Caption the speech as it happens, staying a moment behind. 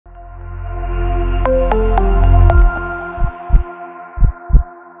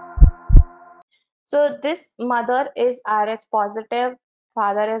So this mother is Rh positive,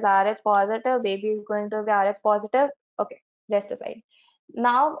 father is Rh positive, baby is going to be Rh positive. Okay, rest aside.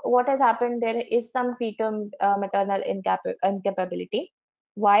 Now, what has happened? There is some fetal maternal incapability.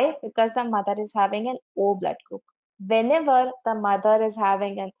 Why? Because the mother is having an O blood group. Whenever the mother is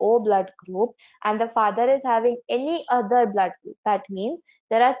having an O blood group and the father is having any other blood group, that means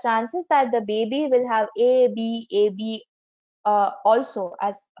there are chances that the baby will have AB also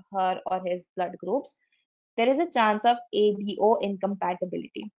as her or his blood groups. There is a chance of ABO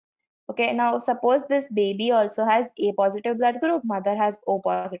incompatibility. Okay, now suppose this baby also has A positive blood group, mother has O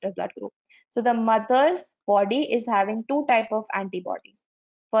positive blood group. So the mother's body is having two type of antibodies.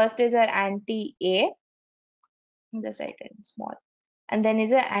 First is her anti-A, just write it in small, and then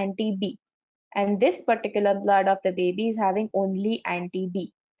is an anti-B. And this particular blood of the baby is having only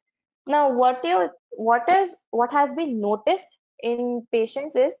anti-B. Now, what has been noticed in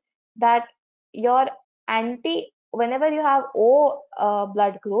patients is that your whenever you have O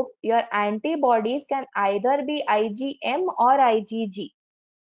blood group, your antibodies can either be IgM or IgG.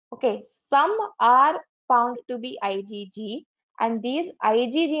 Okay, some are found to be IgG, and these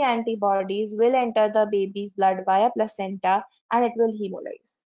IgG antibodies will enter the baby's blood via placenta and it will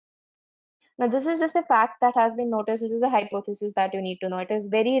hemolyze. Now, this is just a fact that has been noticed. This is a hypothesis that you need to know. It is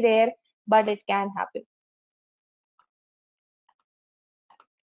very rare, but it can happen.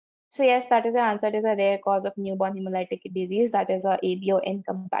 So yes, that is the answer. It is a rare cause of newborn hemolytic disease. That is a ABO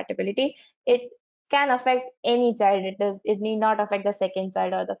incompatibility. It can affect any child. It need not affect the second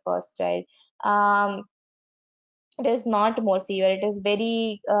child or the first child. It is not more severe. It is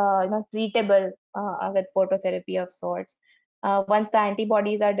very treatable with phototherapy of sorts. Once the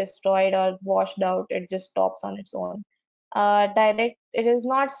antibodies are destroyed or washed out, it just stops on its own. It is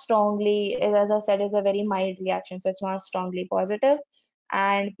not strongly, as I said, is a very mild reaction, so it's not strongly positive.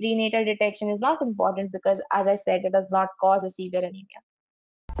 And prenatal detection is not important because, as I said, it does not cause a severe anemia.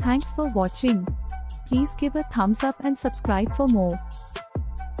 Thanks for watching. Please give a thumbs up and subscribe for more.